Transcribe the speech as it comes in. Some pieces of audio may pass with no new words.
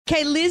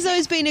Okay,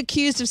 Lizzo's been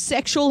accused of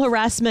sexual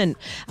harassment.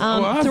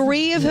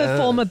 3 of her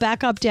former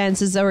backup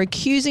dancers are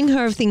accusing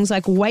her of things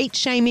like weight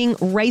shaming,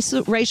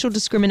 racial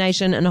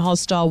discrimination, and a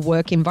hostile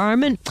work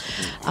environment.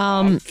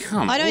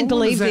 I don't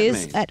believe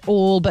this at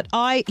all, but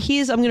I'm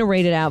going to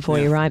read it out for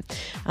you, right?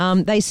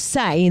 They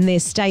say in their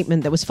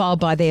statement that was filed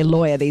by their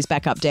lawyer, these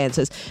backup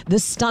dancers, the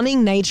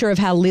stunning nature of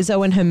how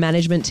Lizzo and her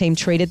management team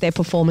treated their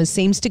performers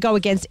seems to go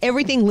against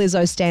everything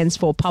Lizzo stands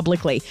for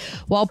publicly.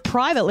 While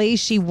privately,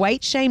 she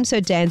weight shames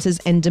her dancers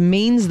and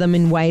demeans them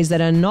in ways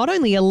that are not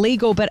only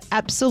illegal but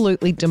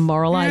absolutely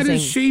demoralizing. How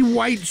does she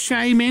weight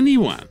shame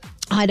anyone?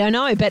 I don't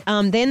know, but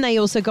then they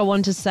also go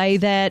on to say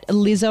that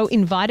Lizzo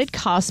invited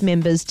cast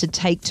members to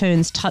take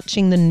turns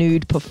touching the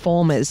nude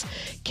performers.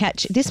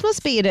 This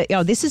must be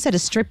this is at a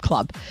strip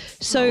club.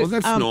 So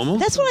that's normal.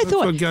 That's what I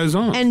thought. That's what goes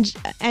on.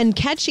 And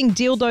catching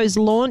dildos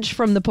launched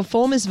from the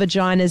performers'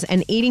 vaginas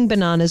and eating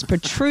bananas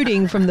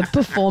protruding from the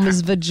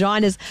performers'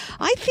 vaginas.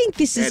 I think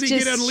this is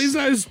just... How do you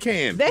get on Lizzo's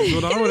camp? That's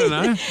what I want to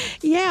know.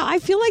 Yeah, I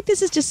feel like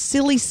this is just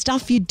silly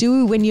stuff you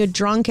do when you're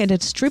drunk at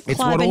a strip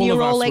club and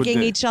you're all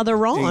egging each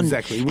other on.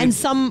 Exactly. And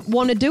some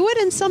want to do it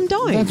and some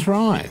don't. That's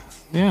right.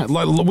 Yeah,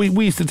 like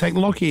we used to take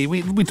Lockie.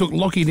 We took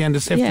Lockie down to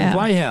Sefton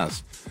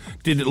Playhouse.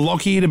 Did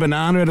Lockie eat a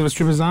banana out of a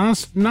stripper's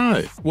ass?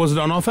 No. Was it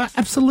on offer?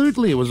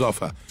 Absolutely it was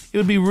offer. It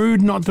would be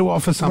rude not to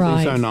offer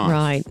something so nice.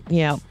 Right,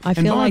 yeah. I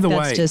feel like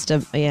that's just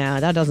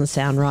that doesn't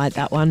sound right,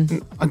 that one.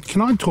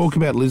 Can I talk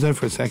about Lizzo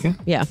for a second?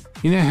 Yeah.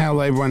 You know how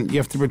you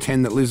have to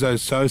pretend that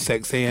Lizzo's so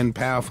sexy and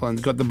powerful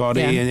and got the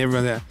body and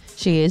everything there?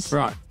 She is.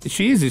 Right.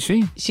 She is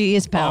she? She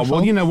is powerful. Oh,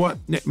 well, you know what?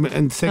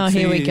 And sexy. Oh,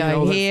 here we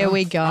go. Here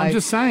we go. I'm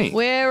just saying.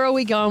 Where are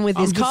we going with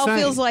this? Kyle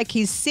feels like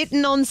he's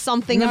sitting on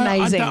something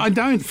amazing. I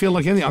don't feel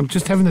like anything. I'm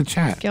just having a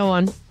chat. Go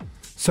on.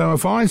 So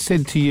if I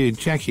said to you,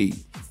 Jackie,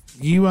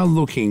 you are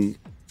looking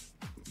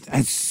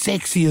as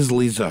sexy as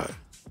Lizzo.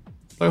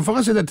 Like if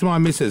I said that to my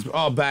missus,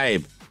 oh,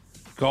 babe,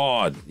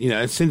 God,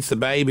 since the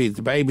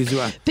babies you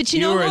are. But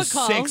you know what, as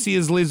Kyle? Sexy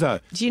as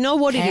Lizzo. Do you know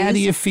what it is? How do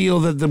you feel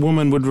that the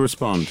woman would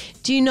respond?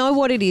 Do you know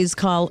what it is,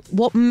 Kyle?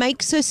 What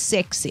makes her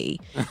sexy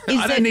is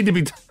I don't need to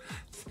be...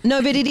 No,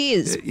 but it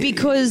is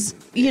because,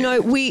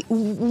 we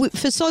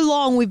for so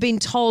long we've been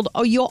told,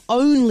 oh, you're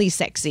only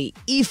sexy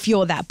if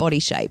you're that body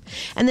shape.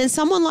 And then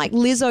someone like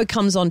Lizzo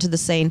comes onto the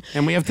scene.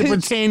 And we have to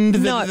pretend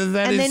that is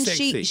and then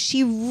sexy.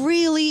 she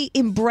really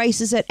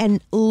embraces it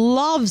and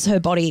loves her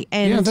body.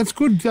 And yeah, that's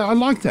good. I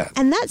like that.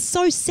 And that's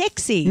so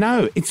sexy.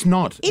 No, it's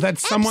not.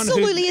 That's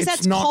absolutely is.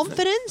 That's not,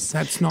 confidence.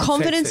 That's not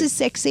confidence sexy. Is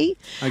sexy.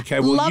 Okay,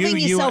 well, loving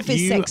yourself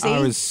is sexy. You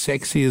are as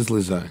sexy as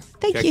Lizzo.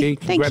 Thank Jackie, you.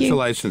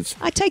 Congratulations.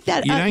 I take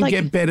that. You don't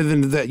get better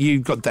than that.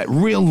 You've got that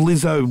real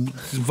Lizzo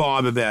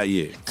vibe about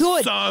you.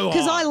 Good. So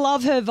because I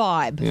love her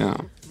vibe. Yeah.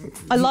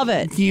 I love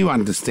it. You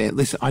understand.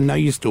 Listen, I know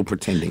you're still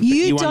pretending.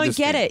 You don't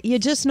get it. You're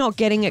just not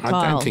getting it, Kyle.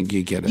 I don't think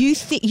you get it.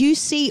 You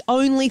see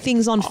only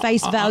things on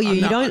face value.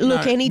 You don't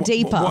look any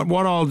deeper.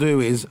 What I'll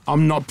do is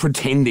I'm not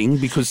pretending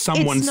because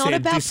someone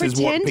said this is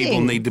what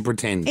people need to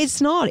pretend.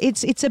 It's not.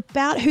 It's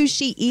about who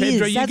she is.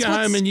 Pedro, you go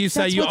home and you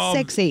say you're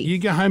sexy. You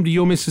go home to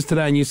your missus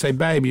today and you say,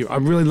 babe, I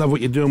really love what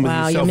you're doing with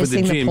yourself at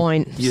the gym. Wow, you're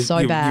missing the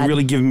point. Bad. You're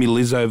really giving me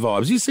Lizzo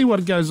vibes. You see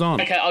what goes on.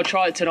 Okay, I'll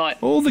try it tonight.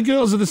 All the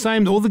girls are the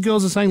same. All the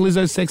girls are saying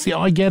Lizzo's sexy.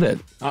 I get it.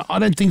 I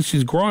don't think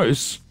she's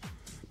gross,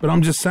 but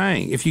I'm just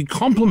saying, if you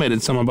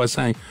complimented someone by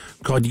saying,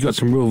 God, you got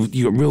real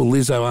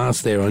Lizzo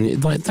ass there on you,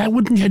 like, that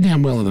wouldn't go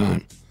down well at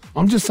home.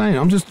 I'm just saying,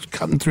 I'm just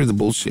cutting through the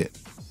bullshit.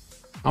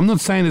 I'm not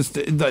saying it's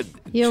that...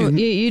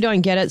 You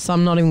don't get it, so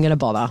I'm not even going to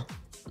bother.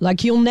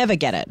 Like, you'll never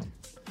get it.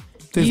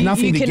 There's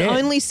nothing to get. You can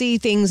only see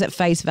things at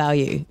face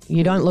value.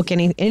 You don't look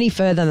any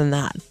further than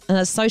that. And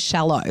that's so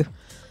shallow.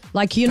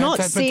 Like, you're not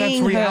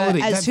seeing her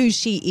as who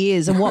she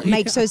is and what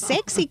makes her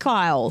sexy,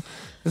 Kyle.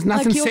 There's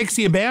nothing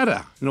sexy about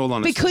her, in all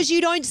honesty. Because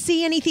you don't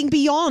see anything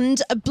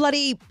beyond a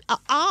bloody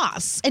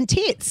ass and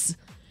tits.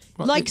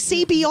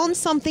 See beyond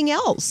something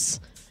else.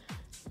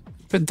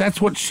 But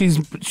that's what she's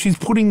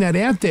putting that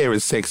out there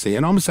as sexy.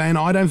 And I'm saying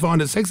I don't find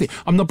it sexy.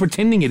 I'm not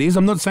pretending it is.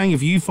 I'm not saying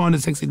if you find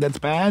it sexy, that's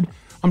bad.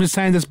 I'm just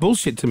saying that's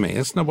bullshit to me.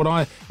 That's not what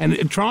I...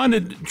 And try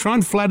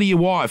and flatter your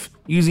wife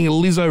using a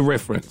Lizzo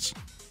reference.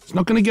 It's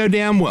not going to go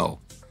down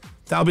well.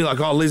 They'll be like,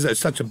 oh, Lizzo's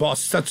such a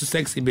boss, such a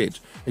sexy bitch.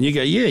 And you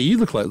go, yeah, you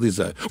look like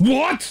Lizzo.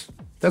 What?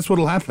 That's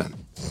what'll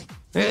happen.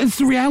 It's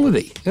the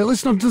reality.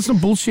 Let's not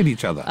bullshit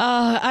each other.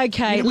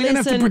 Okay, we don't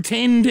have to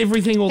pretend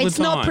everything all the time. It's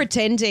not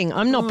pretending.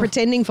 I'm not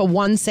pretending for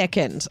 1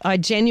 second. I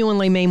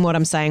genuinely mean what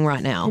I'm saying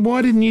right now.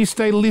 Why didn't you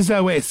stay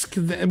Lizzo-esque?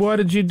 Why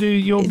did you do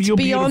your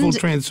beautiful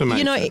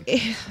transformation?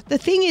 The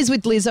thing is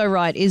with Lizzo,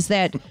 right, is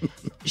that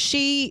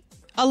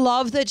I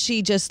love that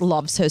she just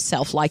loves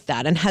herself like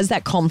that and has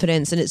that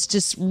confidence, and it's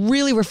just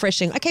really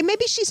refreshing. Okay,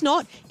 maybe she's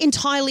not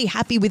entirely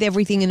happy with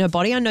everything in her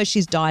body. I know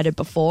she's dieted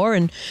before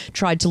and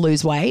tried to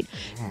lose weight,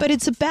 but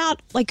it's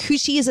about who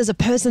she is as a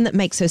person that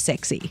makes her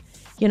sexy.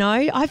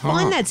 I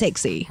find that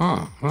sexy.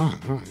 Right.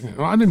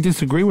 Well, I don't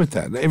disagree with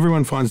that.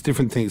 Everyone finds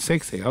different things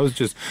sexy. I was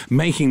just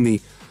making the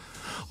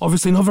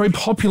obviously not very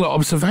popular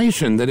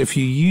observation that if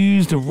you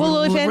used a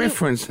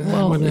reference...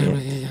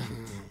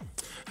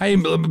 Hey,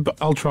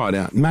 I'll try it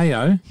out.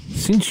 Mayo,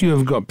 since you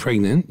have got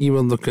pregnant, you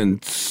are looking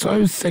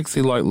so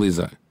sexy like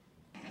Lizzo.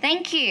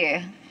 Thank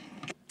you.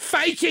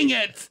 Faking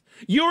it.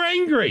 You're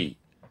angry.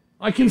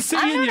 I can see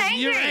I'm in not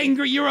you.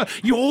 angry. You're angry.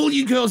 You're all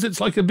you girls. It's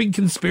like a big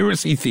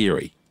conspiracy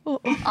theory.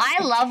 I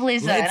love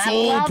Lizzo. Let's and I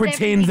all love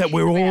pretend that everything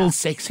we're she's all about.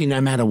 sexy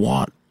no matter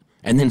what.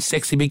 And then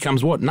sexy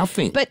becomes what?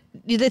 Nothing. But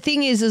the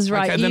thing is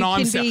right. Okay, you then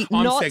I'm can be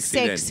I'm not sexy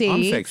then. sexy.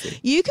 I'm sexy.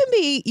 You can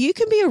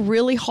be a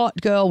really hot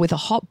girl with a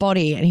hot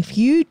body, and if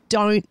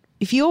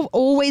you're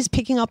always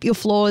picking up your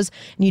flaws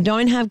and you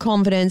don't have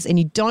confidence and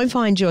you don't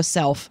find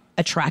yourself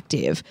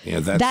attractive,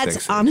 that's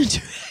sexy.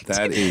 unattractive.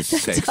 That is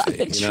sexy.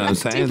 You know what I'm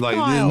saying? Unattractive, Like,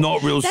 Kyle. you're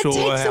not real that sure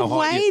takes how hot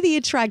away the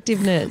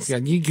attractiveness. Yeah,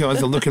 you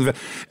guys are looking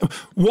for...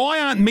 Why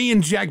aren't me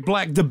and Jack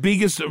Black the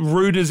biggest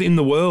rooters in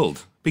the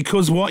world?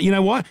 Because what? You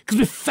know what? Because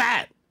we're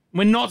fat.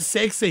 We're not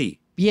sexy.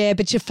 Yeah,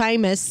 but you're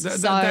famous, so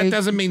That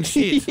doesn't mean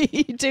shit.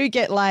 you do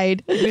get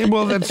laid. Yeah,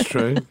 well, that's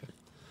true.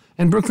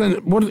 And Brooklyn,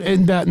 what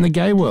about in the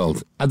gay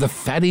world? Are the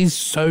fatties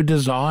so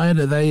desired?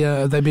 Are they?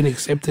 Have they been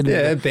accepted?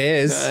 Yeah,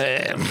 bears.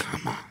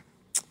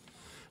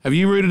 Have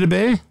you rooted a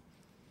bear?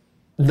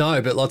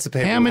 No, but lots of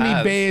people How many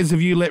have. bears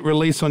have you let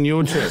release on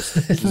your chest?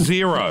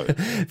 0.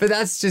 But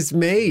that's just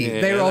me.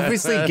 They're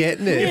obviously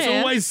getting it. It's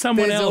always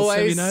someone There's else. Have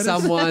you always noticed?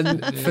 someone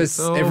for It's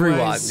always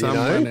everyone, you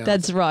someone know? else.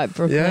 That's right,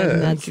 Brooklyn. Yeah.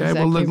 That's Okay, exactly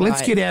well, look, let's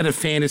right. get out of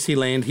fantasy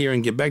land here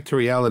and get back to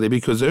reality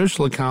because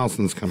Ursula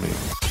Carlson's coming.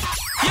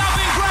 Y'all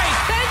been great.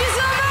 Thank you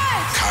so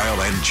much.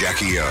 Kyle and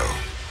Jackie O.